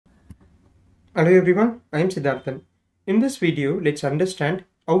Hello everyone, I am Siddharthan. In this video, let's understand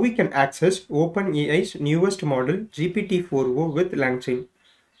how we can access OpenAI's newest model GPT-4o with LangChain.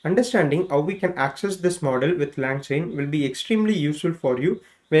 Understanding how we can access this model with LangChain will be extremely useful for you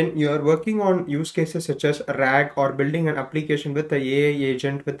when you are working on use cases such as RAG or building an application with the AI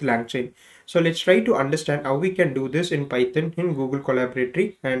agent with LangChain. So let's try to understand how we can do this in Python in Google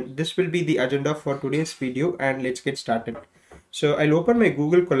Collaboratory, and this will be the agenda for today's video, and let's get started. So I'll open my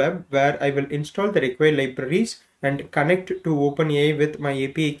Google Colab where I will install the required libraries and connect to OpenAI with my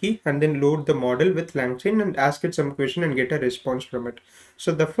API key and then load the model with LangChain and ask it some question and get a response from it.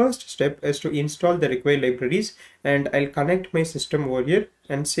 So the first step is to install the required libraries, and I'll connect my system over here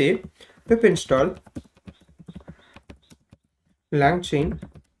and say pip install LangChain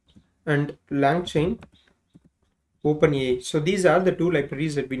and LangChain OpenAI. So these are the two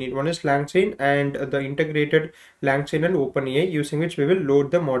libraries that we need. One is LangChain and the integrated LangChain and OpenAI, using which we will load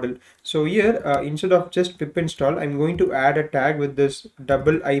the model. So here, instead of just pip install, I'm going to add a tag with this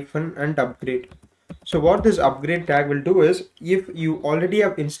double hyphen and upgrade. So what this upgrade tag will do is, if you already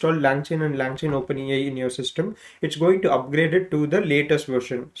have installed LangChain and LangChain OpenAI in your system, it's going to upgrade it to the latest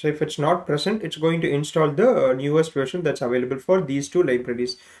version. So if it's not present, it's going to install the newest version that's available for these two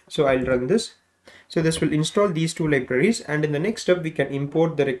libraries. So I'll run this. So this will install these two libraries, and in the next step we can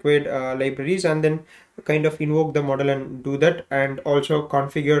import the required libraries and then kind of invoke the model and do that, and also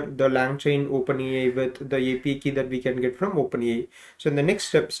configure the LangChain OpenAI with the API key that we can get from OpenAI. So in the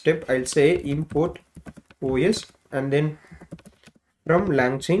next step I'll say import OS and then from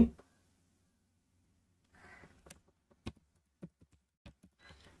LangChain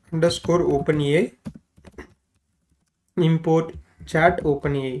underscore OpenAI import chat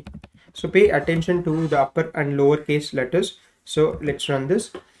OpenAI. So pay attention to the upper and lower case letters. So let's run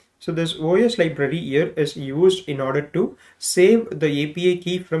this. So this OS library here is used in order to save the API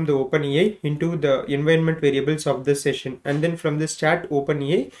key from the OpenAI into the environment variables of this session. And then from this chat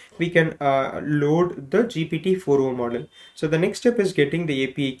OpenAI, we can load the GPT-4o model. So the next step is getting the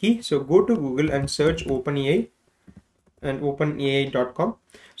API key. So go to Google and search OpenAI and openai.com.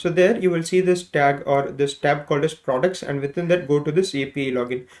 So there you will see this tag or this tab called as products, and within that go to this API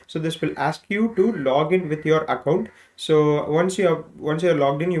login. So this will ask you to log in with your account. So once you're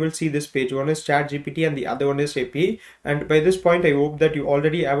logged in, you will see this page. One is chat GPT and the other one is API. And by this point, I hope that you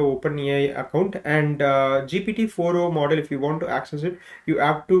already have an OpenAI account, and GPT-4o model, if you want to access it, you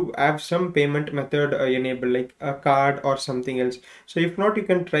have to have some payment method enabled, like a card or something else. So if not, you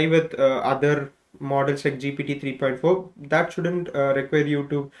can try with other models like GPT 3.4. That shouldn't require you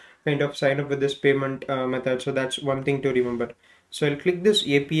to kind of sign up with this payment method. So that's one thing to remember. So I'll click this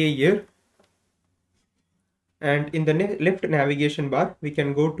API here, and in the left navigation bar we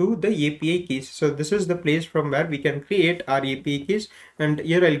can go to the API keys. So this is the place from where we can create our API keys, and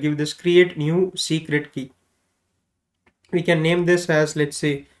here I'll give this create new secret key. We can name this as, let's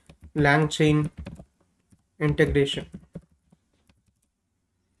say, LangChain integration,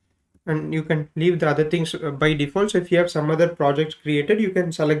 and you can leave the other things by default. So if you have some other projects created, you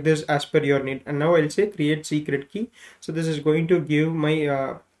can select this as per your need. And now I'll say create secret key. So this is going to give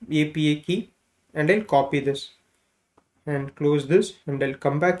my API key, and I'll copy this and close this, and I'll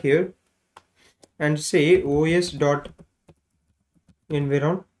come back here and say os.environ,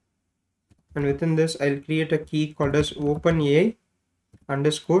 and within this I'll create a key called as OpenAI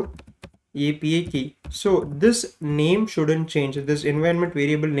underscore API key. So this name shouldn't change, this environment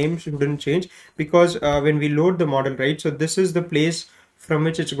variable name shouldn't change, because when we load the model, right, so this is the place from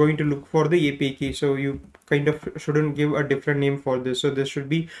which it's going to look for the API key. So you kind of shouldn't give a different name for this. So this should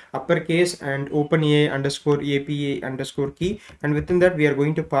be uppercase and OpenAI underscore API underscore key, and within that we are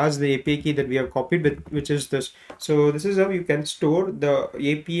going to pass the API key that we have copied with, which is this. So this is how you can store the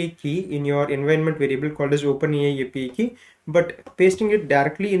API key in your environment variable called as OpenAI API key. But pasting it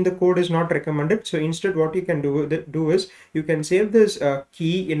directly in the code is not recommended. So instead what you can do is you can save this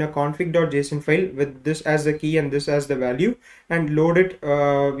key in a config.json file with this as the key and this as the value, and load it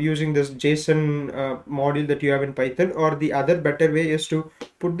using this JSON module that you have in Python. Or the other better way is to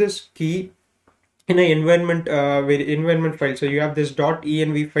put this key in an environment file. So you have this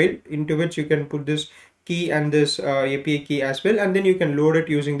 .env file into which you can put this key and this API key as well, and then you can load it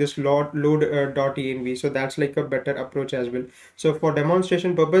using this load.env. So that's like a better approach as well. So for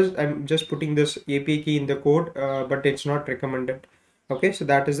demonstration purpose, I'm just putting this API key in the code, but it's not recommended. Okay, so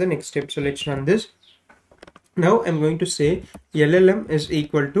that is the next step. So let's run this. Now I'm going to say LLM is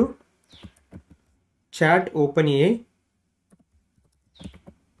equal to chat OpenAI,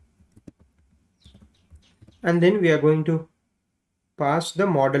 and then we are going to pass the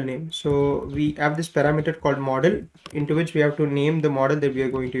model name. So we have this parameter called model, into which we have to name the model that we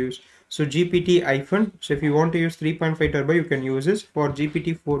are going to use. So GPT hyphen. So if you want to use 3.5 turbo, you can use this. For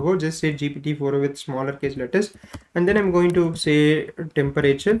GPT-4o, just say GPT-4o with smaller case letters. And then I'm going to say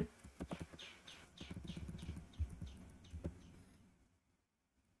temperature.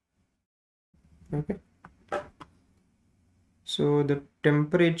 Okay. So the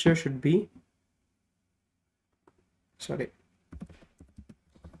temperature should be, sorry,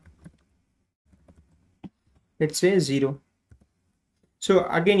 let's say 0. So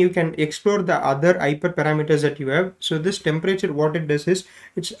again, you can explore the other hyperparameters that you have. So this temperature, what it does is,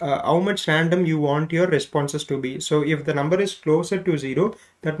 it's how much random you want your responses to be. So if the number is closer to 0,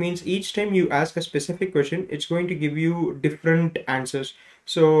 that means each time you ask a specific question, it's going to give you different answers.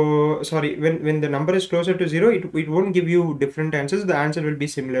 So sorry, when the number is closer to 0, it won't give you different answers. The answer will be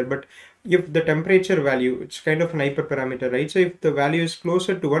similar. But if the temperature value, it's kind of an hyperparameter, right? So if the value is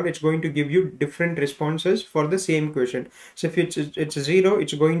closer to 1, it's going to give you different responses for the same question. So if it's 0,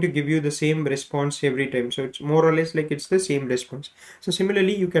 it's going to give you the same response every time. So it's more or less like it's the same response. So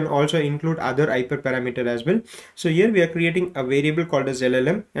similarly, you can also include other hyperparameter as well. So here we are creating a variable called as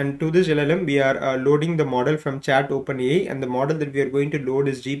LLM, and to this LLM we are loading the model from chat OpenAI, and the model that we are going to load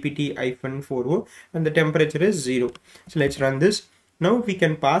is GPT-4o, and the temperature is 0. So let's run this. Now we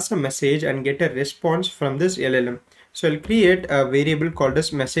can pass a message and get a response from this LLM. So I'll create a variable called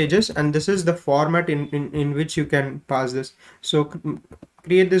as messages, and this is the format in which you can pass this. So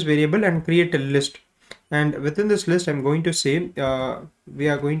create this variable and create a list, and within this list I'm going to say we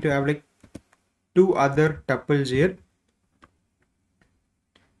are going to have like 2 other tuples here.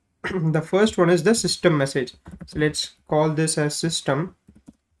 The first one is the system message. So let's call this as system,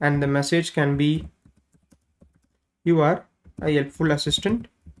 and the message can be, you are a helpful assistant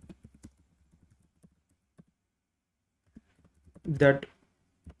that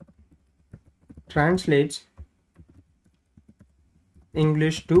translates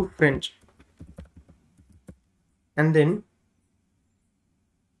English to French. And then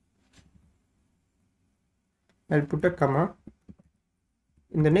I'll put a comma.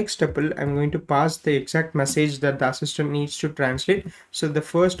 In the next tuple, I'm going to pass the exact message that the assistant needs to translate. So the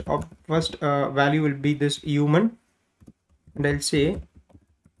first value will be this human, and I'll say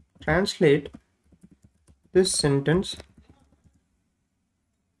translate this sentence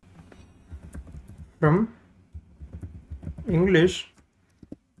from English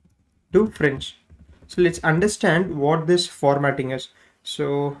to French. So let's understand what this formatting is.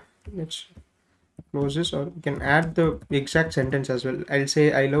 So let's close this, or we can add the exact sentence as well. I'll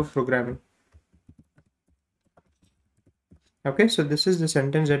say I love programming. Okay, so this is the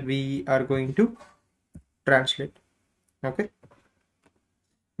sentence that we are going to translate. Okay.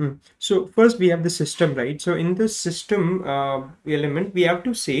 So first we have the system, right? So in the system element, we have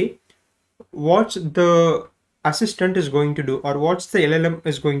to say what the assistant is going to do, or what's the LLM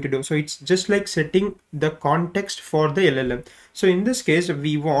is going to do. So it's just like setting the context for the LLM. So in this case,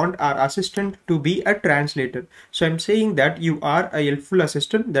 we want our assistant to be a translator. So I'm saying that you are a helpful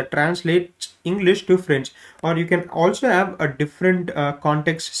assistant that translates English to French. Or you can also have a different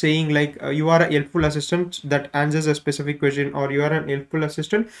context, saying like you are a helpful assistant that answers a specific question, or you are an helpful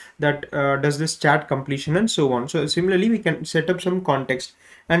assistant that does this chat completion, and so on. So similarly, we can set up some context.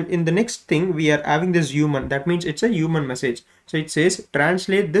 And in the next thing, we are having this human. That means it's a human message. So it says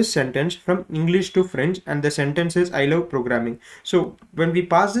translate this sentence from English to French, and the sentence is I love programming. So when we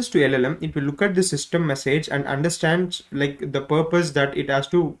pass this to LLM, it will look at the system message and understand like the purpose that it has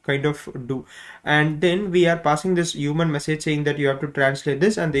to kind of do. And then we are passing this human message saying that you have to translate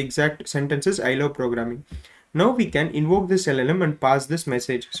this, and the exact sentence is I love programming. Now we can invoke this LLM and pass this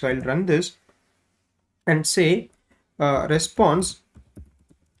message. So I'll run this and say response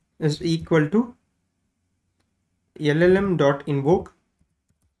is equal to llm.invoke,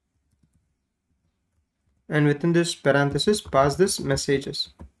 and within this parenthesis pass this messages.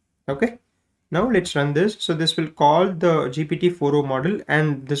 Okay, now let's run this. So this will call the GPT-4o model,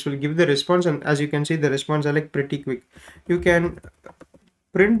 and this will give the response, and as you can see, the response are like pretty quick. You can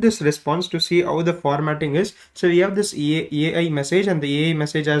print this response to see how the formatting is. So we have this AI message, and the AI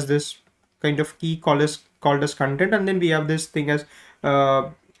message has this kind of key called as content, and then we have this thing as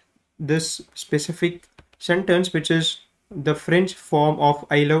this specific sentence, which is the French form of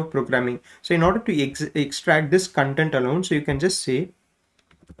I love programming. So in order to extract this content alone, so you can just say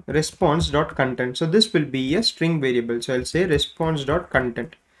response.content. So this will be a string variable. So I'll say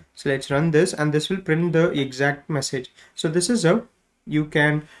response.content. So let's run this, and this will print the exact message. So this is how you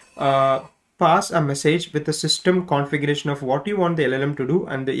can pass a message with a system configuration of what you want the LLM to do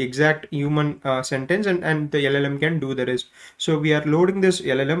and the exact human sentence, and the LLM can do the rest. So we are loading this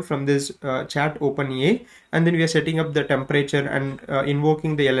LLM from this chat OpenAI, and then we are setting up the temperature and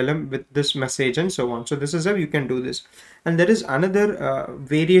invoking the LLM with this message and so on. So this is how you can do this. And there is another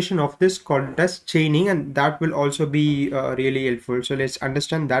variation of this called as chaining, and that will also be really helpful. So let's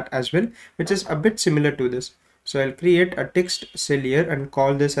understand that as well, which is a bit similar to this. So I'll create a text cell here and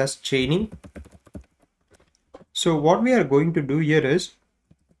call this as chaining. So what we are going to do here is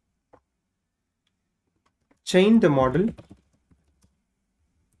chain the model,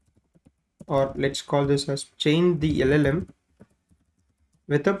 or let's call this as chain the LLM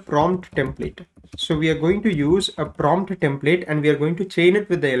with a prompt template. So we are going to use a prompt template and we are going to chain it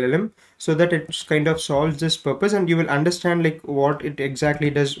with the LLM so that it kind of solves this purpose, and you will understand like what it exactly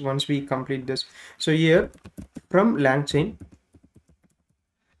does once we complete this. So here from LangChain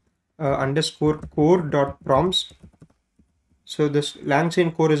underscore core dot prompts. So this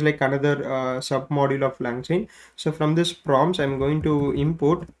LangChain core is like another sub module of LangChain. So from this prompts, I'm going to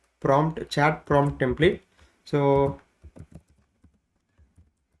import prompt chat prompt template. So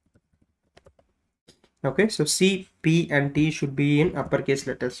okay, so C, P and T should be in uppercase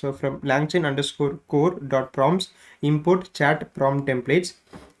letters. So from LangChain underscore core dot prompts, import chat prompt templates,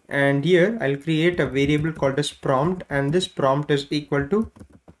 and here I'll create a variable called as prompt, and this prompt is equal to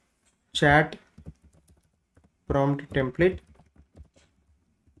chat prompt template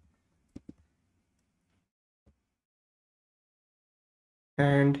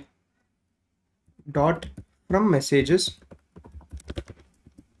and dot from messages,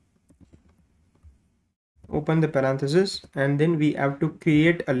 open the parenthesis, and then we have to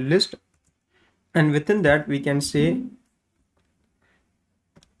create a list, and within that we can say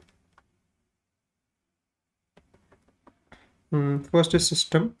first is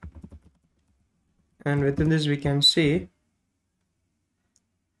system, and within this we can say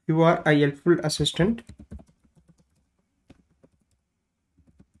you are a helpful assistant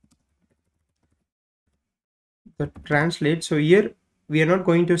that translates. So here we are not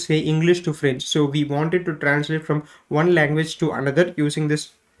going to say English to French, so we wanted to translate from one language to another using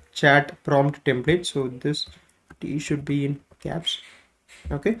this chat prompt template. So this T should be in caps.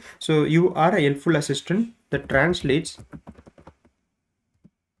 Okay, so you are a helpful assistant that translates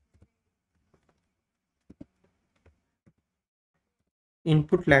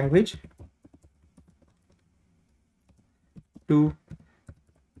input language to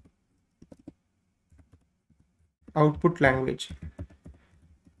output language.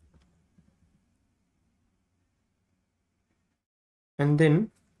 And then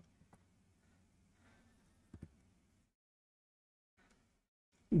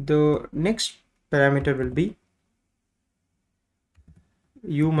the next parameter will be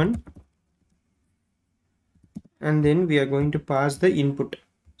human, and then we are going to pass the input.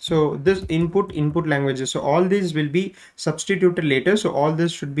 So this input languages, so all these will be substituted later, so all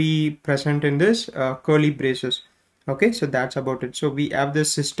this should be present in this curly braces. Okay, so that's about it. So we have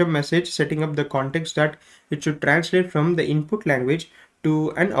this system message setting up the context that it should translate from the input language to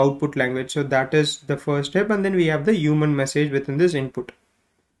an output language. So that is the first step, and then we have the human message within this input.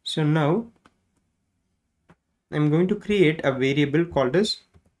 So now I'm going to create a variable called as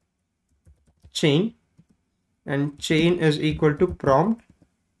chain, and chain is equal to prompt,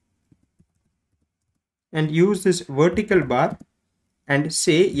 and use this vertical bar and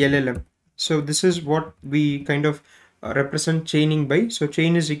say LLM. So this is what we kind of represent chaining by. So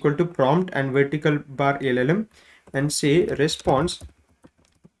chain is equal to prompt and vertical bar LLM, and say response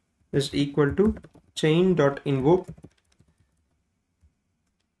is equal to chain dot invoke,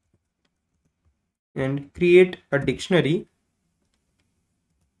 and create a dictionary,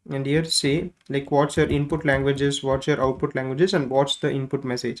 and here say like what's your input languages, what's your output languages, and what's the input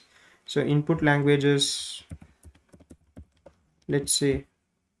message. So input languages, let's say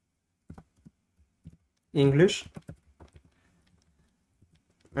English,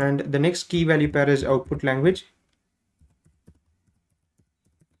 and the next key value pair is output language.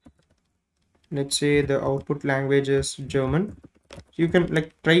 Let's say the output language is German. You can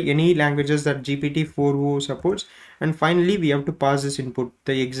like try any languages that GPT-4o supports, and finally we have to pass this input,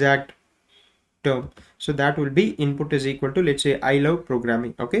 the exact term. So that will be input is equal to, let's say, I love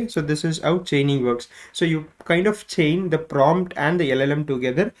programming. Okay, so this is how chaining works. So you kind of chain the prompt and the LLM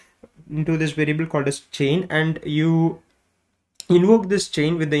together into this variable called as chain, and you invoke this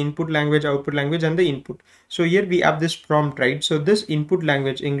chain with the input language, output language, and the input. So here we have this prompt, right? So this input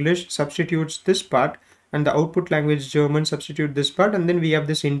language English substitutes this part, and the output language German, substitute this part, and then we have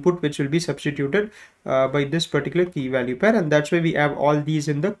this input which will be substituted by this particular key value pair, and that's why we have all these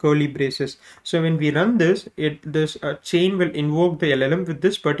in the curly braces. So when we run this, this chain will invoke the LLM with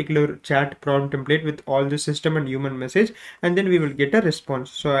this particular chat prompt template with all the system and human message, and then we will get a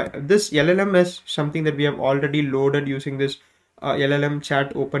response. So this LLM is something that we have already loaded using this LLM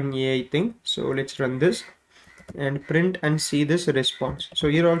chat OpenAI thing. So let's run this and print and see this response. So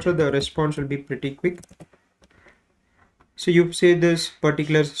here also the response will be pretty quick. So you say this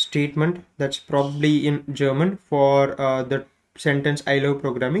particular statement that's probably in German for the sentence I love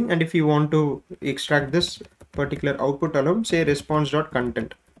programming, and if you want to extract this particular output alone, say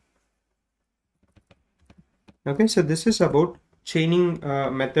response.content. Okay, so this is about chaining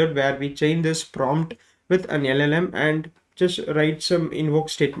method where we chain this prompt with an LLM and just write some invoke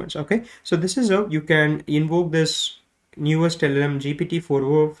statements. Okay, so this is how you can invoke this newest LLM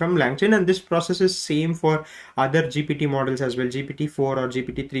GPT-4o from LangChain, and this process is same for other GPT models as well, GPT-4 or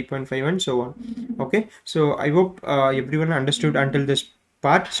GPT-3.5 and so on. Okay, so I hope everyone understood until this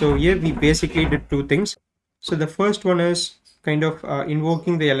part. So here we basically did two things. So the first one is kind of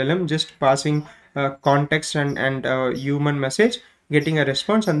invoking the LLM, just passing context and human message, getting a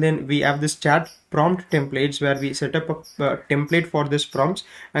response, and then we have this chat prompt templates where we set up a template for this prompts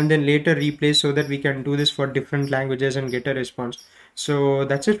and then later replace so that we can do this for different languages and get a response. So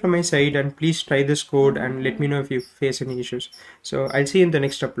that's it from my side, and please try this code and let me know if you face any issues. So I'll see you in the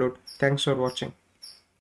next upload. Thanks for watching.